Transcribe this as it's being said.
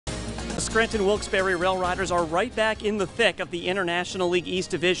The Scranton-Wilkes-Barre RailRiders are right back in the thick of the International League East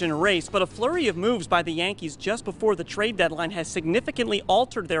Division race, but a flurry of moves by the Yankees just before the trade deadline has significantly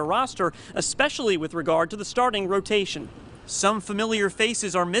altered their roster, especially with regard to the starting rotation. Some familiar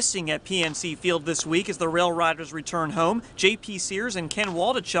faces are missing at PNC Field this week as the RailRiders return home. J.P. Sears and Ken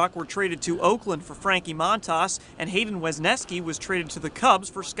Waldachuk were traded to Oakland for Frankie Montas, and Hayden Wesneski was traded to the Cubs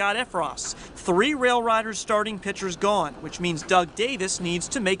for Scott Effross. 3 RailRiders starting pitchers gone, which means Doug Davis needs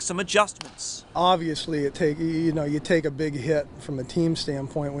to make some adjustments. Obviously, you take a big hit from a team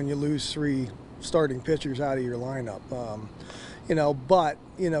standpoint when you lose 3 starting pitchers out of your lineup. But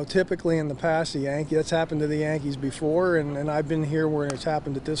typically in the past, that's happened to the Yankees before, and I've been here where it's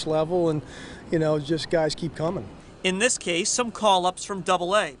happened at this level, and just guys keep coming. In this case, some call-ups from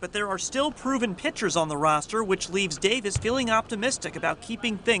Double-A, but there are still proven pitchers on the roster, which leaves Davis feeling optimistic about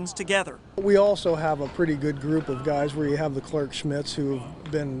keeping things together. We also have a pretty good group of guys where you have the Clark Schmidts who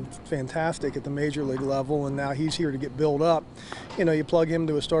have been fantastic at the major league level, and now he's here to get built up. You plug him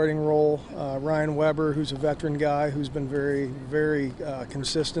to a starting role. Ryan Weber, who's a veteran guy who's been very, very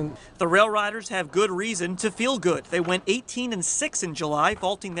consistent. The RailRiders have good reason to feel good. They went 18-6 in July,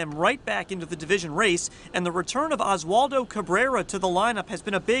 vaulting them right back into the division race, and the return of Oswaldo Cabrera to the lineup has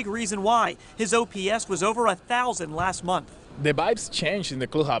been a big reason why. His OPS was over 1,000 last month. The vibes changed in the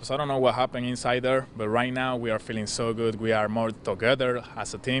clubhouse. I don't know what happened inside there, but right now we are feeling so good. We are more together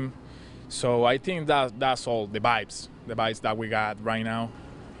as a team. So I think that's all, the vibes that we got right now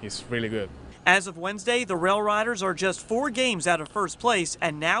is really good. As of Wednesday, the RailRiders are just 4 games out of first place,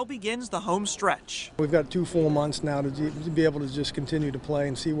 and now begins the home stretch. We've got 2 full months now to be able to just continue to play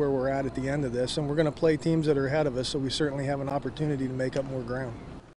and see where we're at the end of this, and we're going to play teams that are ahead of us, so we certainly have an opportunity to make up more ground.